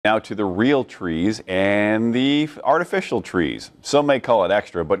Now to the real trees and the artificial trees. Some may call it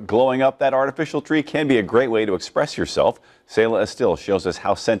extra, but glowing up that artificial tree can be a great way to express yourself. Selah Estelle shows us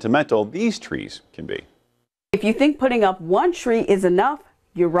how sentimental these trees can be. If you think putting up one tree is enough,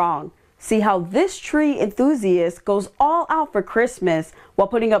 you're wrong. See how this tree enthusiast goes all out for Christmas while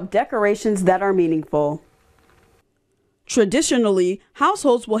putting up decorations that are meaningful. Traditionally,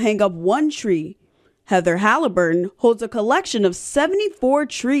 households will hang up one tree. Heather Halliburton holds a collection of 74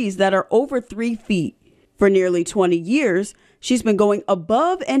 trees that are over 3 feet. For nearly 20 years, she's been going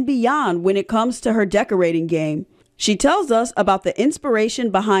above and beyond when it comes to her decorating game. She tells us about the inspiration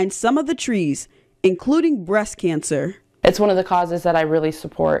behind some of the trees, including breast cancer. It's one of the causes that I really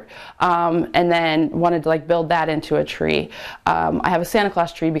support, and then wanted to build that into a tree. I have a Santa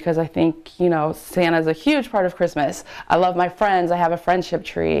Claus tree because I think, Santa is a huge part of Christmas. I love my friends. I have a friendship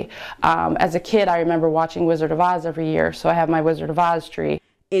tree. As a kid, I remember watching Wizard of Oz every year, so I have my Wizard of Oz tree.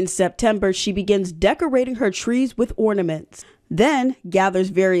 In September, she begins decorating her trees with ornaments, then gathers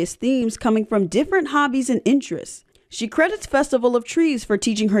various themes coming from different hobbies and interests. She credits Festival of Trees for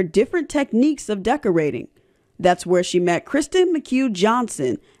teaching her different techniques of decorating. That's where she met Kristen McHugh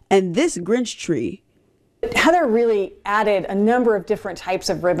Johnson and this Grinch tree. Heather really added a number of different types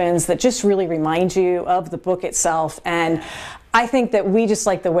of ribbons that just really remind you of the book itself. And I think that we just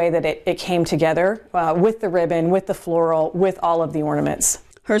like the way that it came together with the ribbon, with the floral, with all of the ornaments.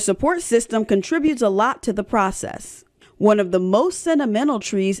 Her support system contributes a lot to the process. One of the most sentimental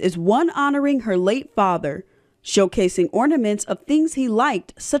trees is one honoring her late father, showcasing ornaments of things he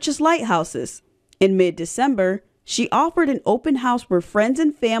liked, such as lighthouses. In mid-December, she offered an open house where friends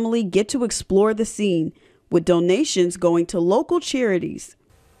and family get to explore the scene, with donations going to local charities.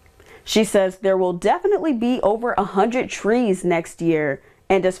 She says there will definitely be over 100 trees next year,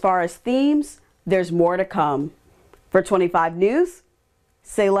 and as far as themes, there's more to come. For 25 News,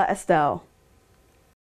 Selah Estelle.